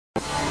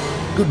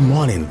Good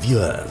morning,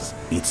 viewers.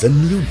 It's a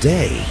new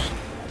day.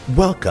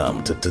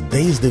 Welcome to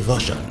today's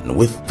devotion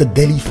with the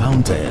Daily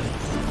Fountain,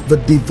 the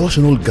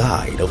devotional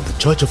guide of the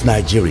Church of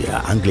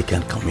Nigeria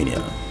Anglican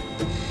Communion.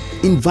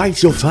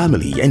 Invite your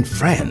family and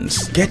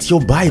friends. Get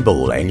your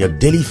Bible and your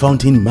Daily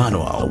Fountain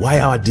manual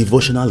while our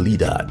devotional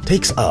leader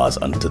takes us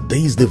on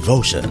today's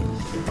devotion.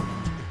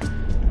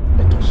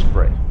 Let us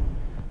pray.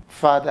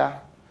 Father,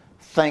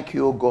 thank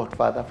you, O God,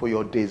 Father, for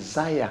your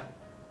desire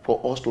for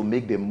us to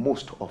make the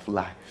most of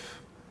life.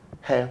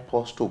 Help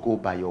us to go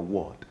by your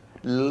word,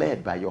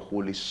 led by your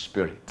Holy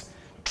Spirit,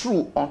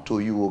 true unto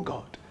you, O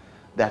God,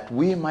 that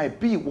we might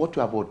be what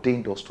you have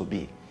ordained us to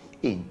be.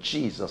 In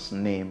Jesus'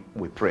 name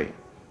we pray.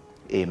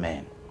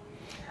 Amen.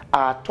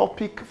 Our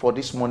topic for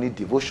this morning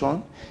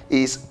devotion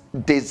is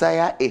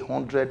desire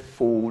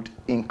 100-fold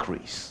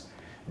increase.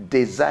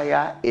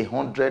 Desire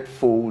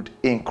 100-fold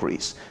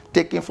increase.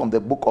 Taken from the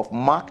book of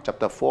Mark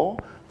chapter 4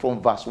 from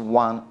verse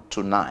 1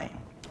 to 9.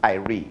 I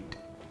read.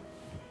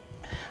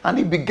 And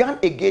he began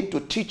again to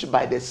teach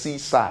by the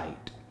seaside.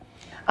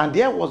 And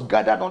there was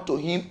gathered unto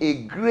him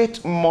a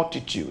great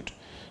multitude,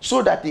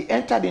 so that he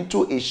entered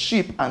into a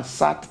ship and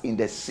sat in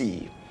the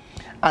sea.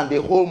 And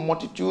the whole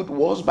multitude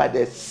was by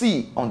the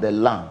sea on the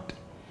land.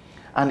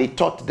 And he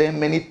taught them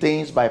many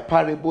things by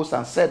parables,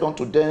 and said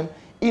unto them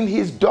in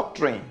his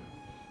doctrine,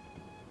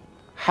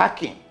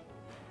 Hearken,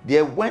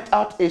 there went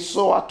out a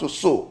sower to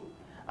sow,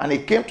 and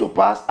it came to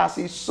pass as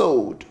he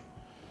sowed,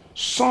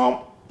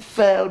 some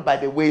fell by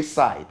the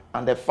wayside,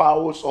 and the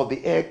fowls of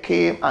the air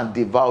came and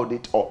devoured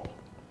it up.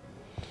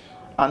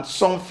 And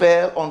some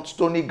fell on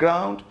stony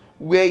ground,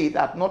 where it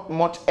had not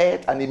much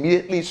earth, and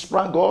immediately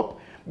sprang up,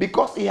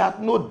 because it had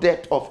no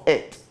depth of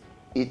earth.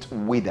 It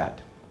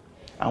withered.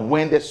 And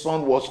when the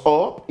sun was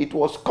up, it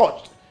was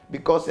scorched,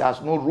 because it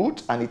has no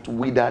root, and it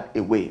withered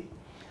away.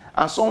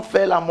 And some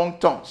fell among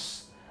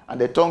thorns,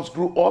 and the thorns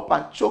grew up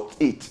and choked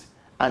it,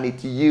 and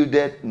it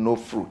yielded no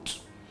fruit.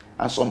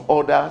 And some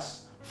others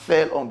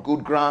fell on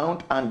good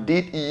ground, and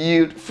did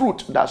yield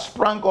fruit that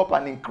sprang up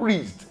and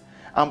increased,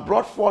 and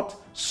brought forth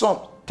some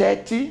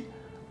 30,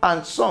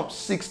 and some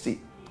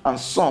 60, and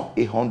some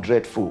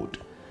 100-fold.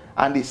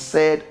 And he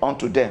said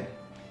unto them,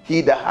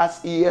 He that has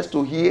ears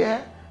to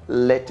hear,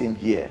 let him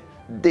hear.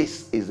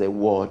 This is the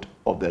word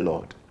of the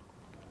Lord.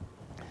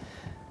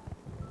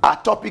 Our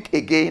topic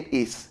again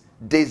is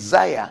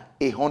desire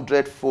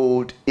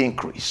 100-fold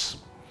increase.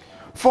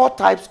 4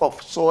 types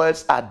of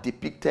soils are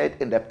depicted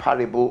in the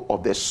parable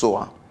of the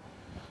sower.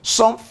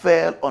 Some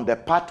fell on the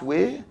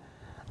pathway,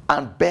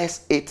 and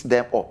birds ate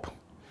them up.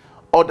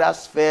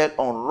 Others fell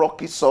on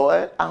rocky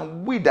soil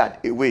and withered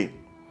away.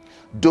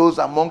 Those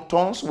among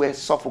thorns were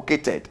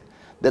suffocated.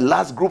 The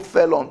last group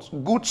fell on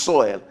good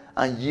soil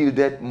and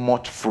yielded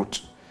much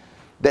fruit.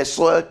 The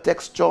soil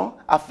texture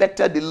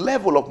affected the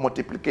level of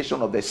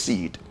multiplication of the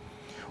seed.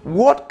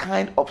 What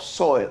kind of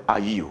soil are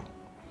you?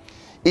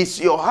 Is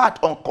your heart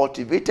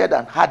uncultivated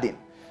and hardened,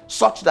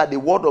 such that the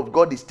word of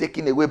God is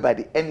taken away by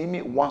the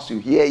enemy once you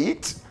hear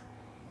it?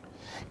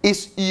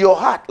 Is your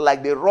heart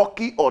like the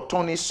rocky or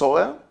thorny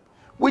soil,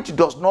 which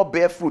does not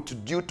bear fruit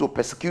due to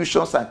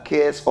persecutions and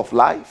cares of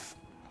life?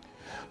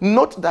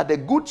 Note that the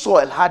good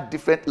soil had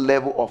different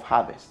level of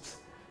harvests,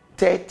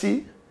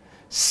 30,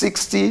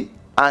 60,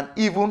 and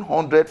even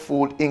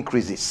 100-fold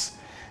increases.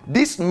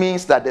 This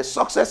means that the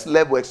success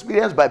level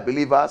experienced by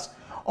believers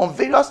on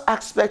various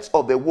aspects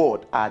of the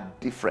world are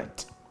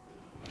different.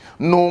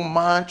 No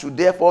man should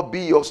therefore be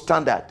your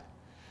standard.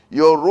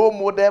 Your role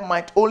model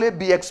might only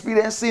be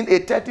experiencing a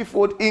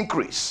 30-fold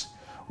increase,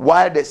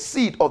 while the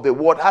seed of the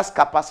word has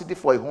capacity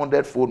for a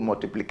 100-fold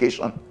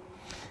multiplication.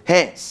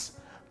 Hence,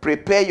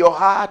 prepare your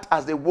heart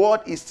as the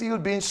word is still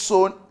being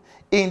sown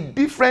in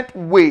different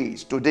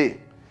ways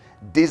today.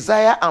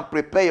 Desire and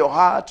prepare your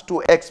heart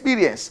to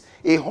experience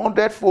a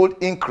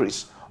 100-fold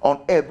increase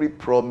on every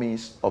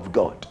promise of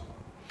God.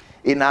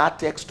 In our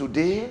text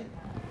today,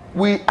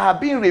 we are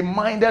being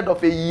reminded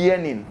of a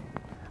yearning,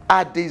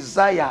 a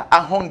desire,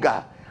 a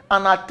hunger,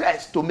 and a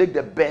thirst to make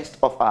the best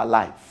of our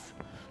life,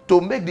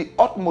 to make the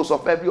utmost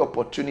of every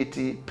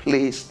opportunity,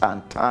 place,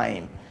 and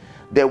time.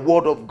 The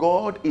word of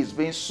God is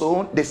being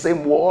sown, the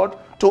same word,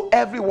 to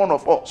every one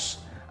of us,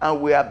 and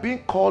we are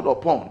being called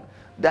upon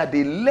that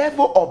the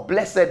level of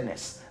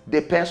blessedness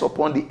depends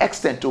upon the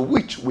extent to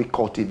which we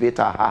cultivate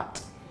our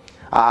heart.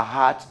 Our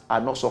hearts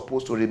are not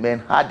supposed to remain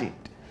hardened.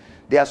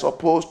 They are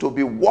supposed to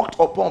be worked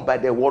upon by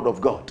the word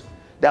of God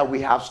that we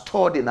have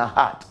stored in our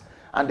heart,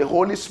 and the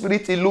Holy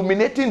Spirit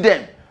illuminating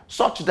them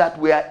such that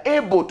we are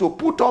able to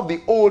put off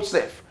the old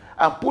self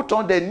and put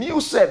on the new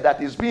self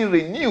that is being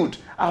renewed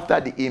after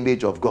the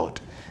image of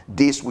God.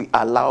 This we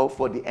allow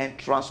for the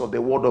entrance of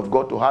the word of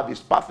God to have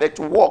its perfect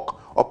work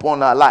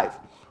upon our life,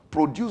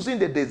 producing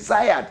the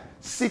desired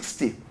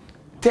 60,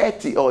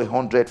 30, or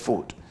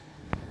 100-fold.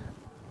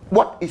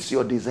 What is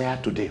your desire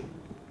today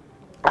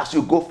as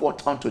you go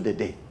forth unto the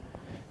day?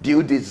 Do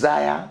you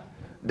desire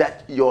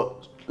that your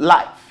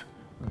life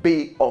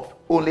be of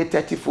only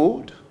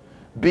 30-fold,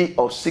 be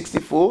of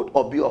 60-fold,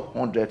 or be of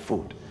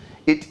 100-fold?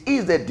 It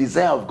is the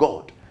desire of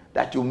God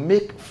that you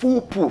make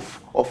full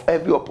proof of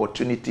every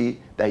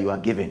opportunity that you are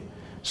given,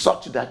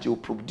 such that you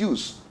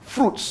produce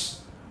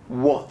fruits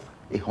worth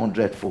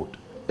 100-fold.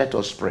 Let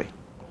us pray.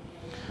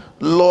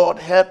 Lord,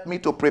 help me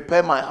to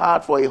prepare my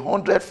heart for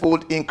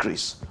 100-fold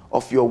increase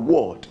of your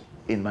word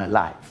in my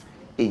life.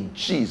 In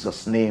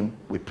Jesus' name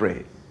we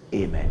pray.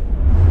 Amen.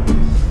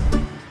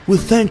 We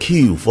thank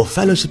you for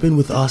fellowshipping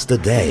with us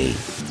today.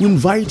 We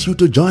invite you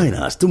to join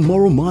us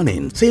tomorrow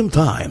morning, same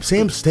time,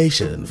 same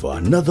station, for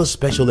another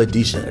special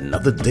edition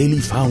of the Daily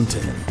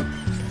Fountain.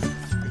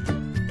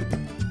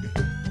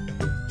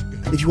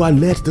 If you are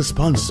led to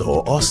sponsor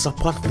or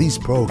support this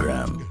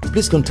program,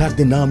 please contact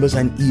the numbers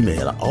and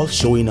email all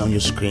showing on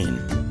your screen.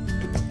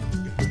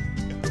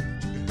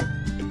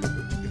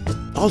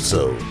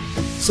 Also,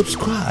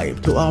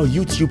 subscribe to our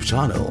YouTube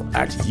channel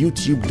at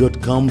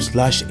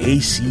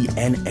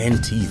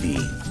youtube.com/ACNNTV.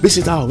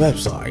 Visit our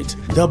website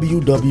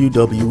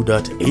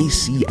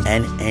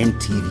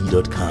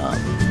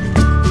www.acnntv.com.